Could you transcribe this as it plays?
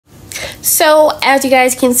So as you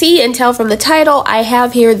guys can see and tell from the title, I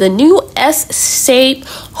have here the new S-Shape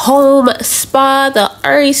Home Spa, the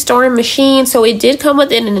Aristorm machine. So it did come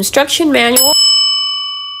with an instruction manual.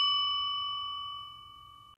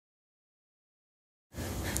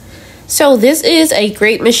 So this is a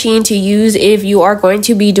great machine to use if you are going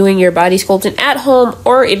to be doing your body sculpting at home,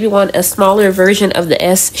 or if you want a smaller version of the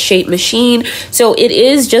S-Shape machine. So it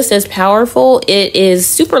is just as powerful. It is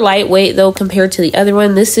super lightweight though compared to the other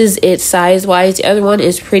one. This is it size wise. The other one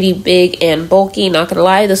is pretty big and bulky. Not gonna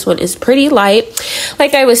lie, this one is pretty light.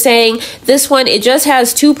 Like I was saying, this one, it just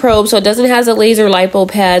has 2 probes, so it doesn't have the laser lipo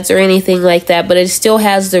pads or anything like that, but it still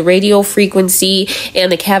has the radio frequency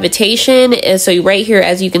and the cavitation. And so right here,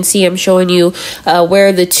 as you can see, I'm showing you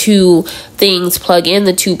where the 2 things plug in,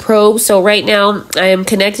 the 2 probes. So right now I am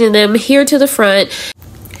connecting them here to the front.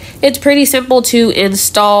 It's pretty simple to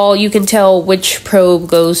install. You can tell which probe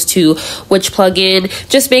goes to which plug-in.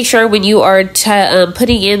 Just make sure when you are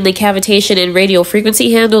putting in the cavitation and radio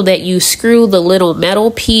frequency handle that you screw the little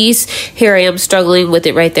metal piece. Here I am struggling with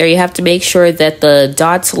it right there. You have to make sure that the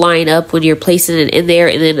dots line up when you're placing it in there.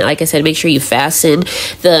 And then, like I said, make sure you fasten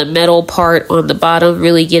the metal part on the bottom.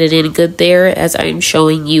 Really get it in good there, as I'm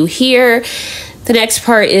showing you here. The next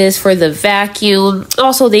part is for the vacuum.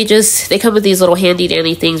 Also, they come with these little handy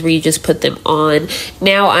dandy things where you just put them on.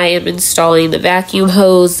 Now I am installing the vacuum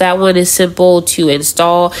hose. That one is simple to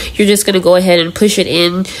install. You're just going to go ahead and push it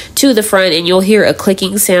in to the front, and you'll hear a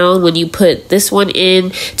clicking sound when you put this one in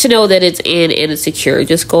to know that it's in and it's secure.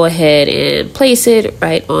 Just go ahead and place it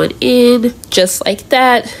right on in, just like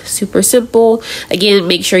that. Super simple. Again,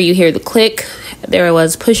 make sure you hear the click. There I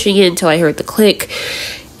was pushing it until I heard the click.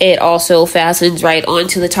 It also fastens right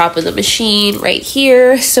onto the top of the machine right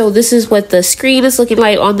here. So this is what the screen is looking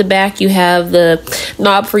like. On the back, you have the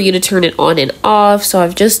knob for you to turn it on and off. So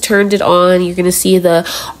I've just turned it on. You're going to see the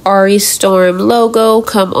Aristorm logo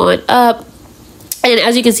come on up. And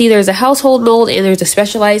as you can see, there's a household mode and there's a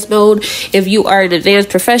specialized mode. If you are an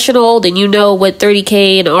advanced professional, then you know what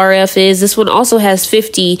 30K and RF is. This one also has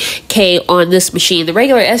 50K on this machine. The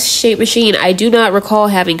regular S-Shape machine, I do not recall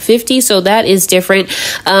having 50, so that is different.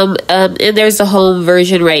 And there's the home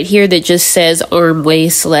version right here that just says arm,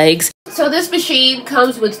 waist, legs. So this machine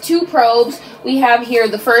comes with 2 probes. We have here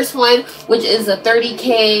the first one, which is a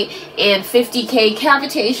 30K and 50K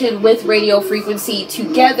cavitation with radio frequency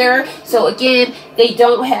together. So again, they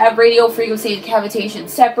don't have radio frequency and cavitation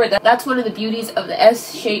separate. That's one of the beauties of the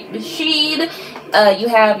S-Shape machine. You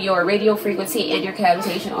have your radio frequency and your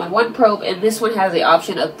cavitation on one probe, and this one has the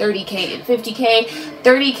option of 30K and 50K.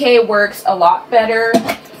 30K works a lot better,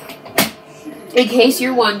 in case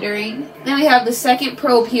you're wondering. Then we have the second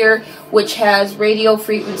probe here, which has radio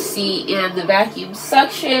frequency and the vacuum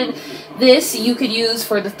suction. This you could use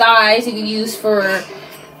for the thighs, you can use for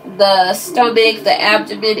the stomach, the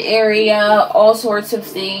abdomen area, all sorts of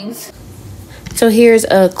things. So here's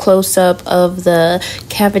a close-up of the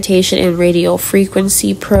cavitation and radio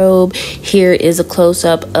frequency probe. Here is a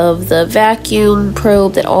close-up of the vacuum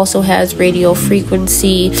probe that also has radio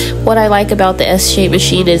frequency. What I like about the S-Shape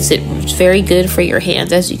machine is it's very good for your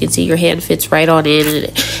hands. As you can see, your hand fits right on in, and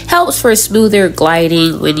it helps for smoother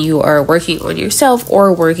gliding when you are working on yourself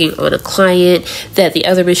or working on a client that the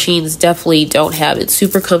other machines definitely don't have. It's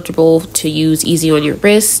super comfortable to use, easy on your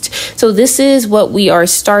wrist. So this is what we are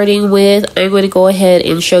starting with. I'm going to go ahead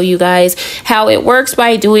and show you guys how it works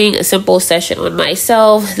by doing a simple session on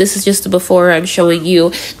myself. This is just the before I'm showing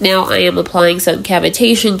you. Now I am applying some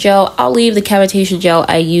cavitation gel. I'll leave the cavitation gel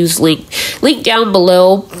I use link down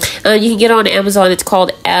below. You can get on Amazon. It's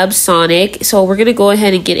called Absonic. So we're going to go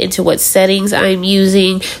ahead and get into what settings I'm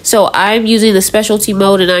using. So I'm using the specialty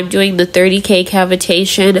mode and I'm doing the 30K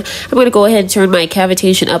cavitation. I'm going to go ahead and turn my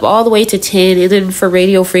cavitation up all the way to 10. And then for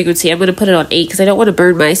radio frequency, I'm going to put it on 8 because I don't want to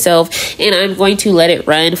burn myself. And I'm going to let it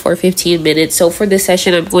run for 15 minutes. So for this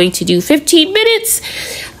session, I'm going to do 15 minutes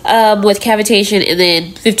with cavitation and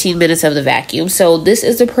then 15 minutes of the vacuum. So this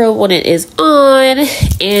is the probe when it is on,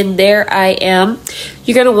 and there I am.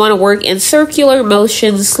 You're going to want to work in circular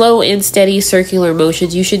motions, slow and steady circular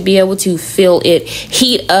motions. You should be able to feel it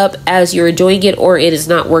heat up as you're doing it, or it is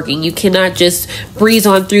not working. You cannot just breeze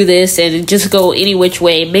on through this and just go any which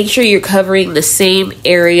way. Make sure you're covering the same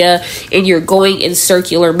area and you're going in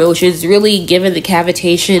circular motions, really giving the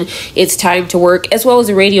cavitation its time to work, as well as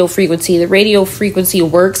the radio frequency. The radio frequency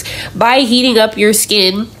works by heating up your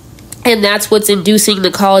skin, and that's what's inducing the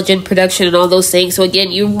collagen production and all those things. So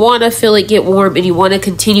again, you want to feel it get warm and you want to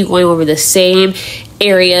continue going over the same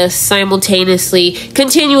area simultaneously,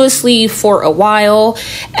 continuously for a while,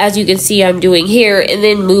 as you can see I'm doing here, and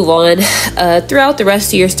then move on throughout the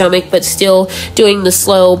rest of your stomach, but still doing the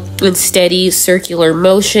slow and steady circular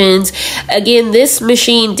motions. Again, this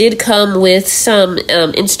machine did come with some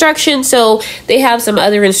instructions, so they have some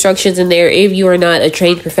other instructions in there if you are not a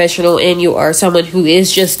trained professional and you are someone who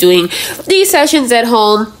is just doing these sessions at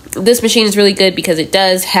home. This machine is really good because it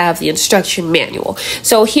does have the instruction manual.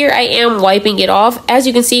 So here I am wiping it off. As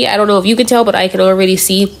you can see, I don't know if you can tell, but I can already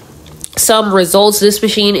see some results. This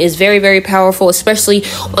machine is very, very powerful, especially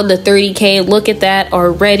on the 30K. Look at that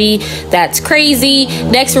already. That's crazy.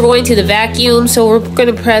 Next, we're going to the vacuum. So we're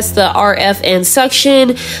going to press the RF and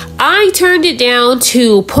suction. I turned it down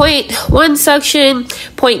to 0.1 suction,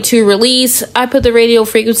 0.2 release. I put the radio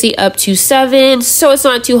frequency up to 7, so it's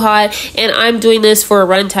not too hot. And I'm doing this for a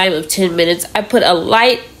runtime of 10 minutes. I put a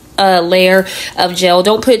light layer of gel.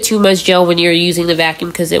 Don't put too much gel when you're using the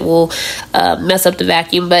vacuum because it will mess up the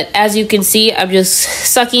vacuum. But as you can see, I'm just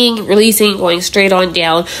sucking, releasing, going straight on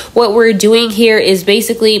down. What we're doing here is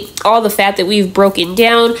basically all the fat that we've broken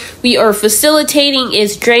down, we are facilitating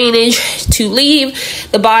its drainage to leave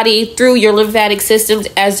the body through your lymphatic systems.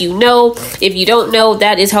 As you know, if you don't know,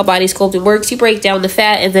 that is how body sculpting works. You break down the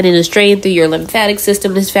fat and then it is drained through your lymphatic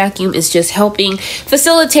system. This vacuum is just helping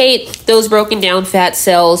facilitate those broken down fat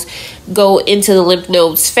cells go into the lymph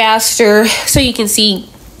nodes faster, so you can see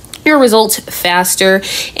your results faster.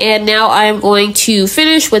 And now I'm going to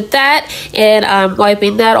finish with that, and I'm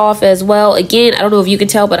wiping that off as well. Again, I don't know if you can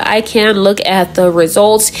tell, but I can look at the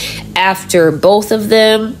results after both of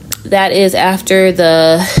them. That is after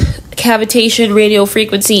the cavitation radio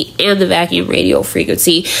frequency and the vacuum radio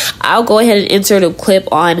frequency. I'll go ahead and insert a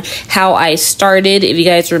clip on how I started, if you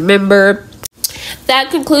guys remember. That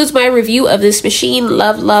concludes my review of this machine.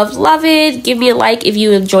 Love, love, love it. Give me a like if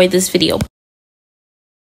you enjoyed this video.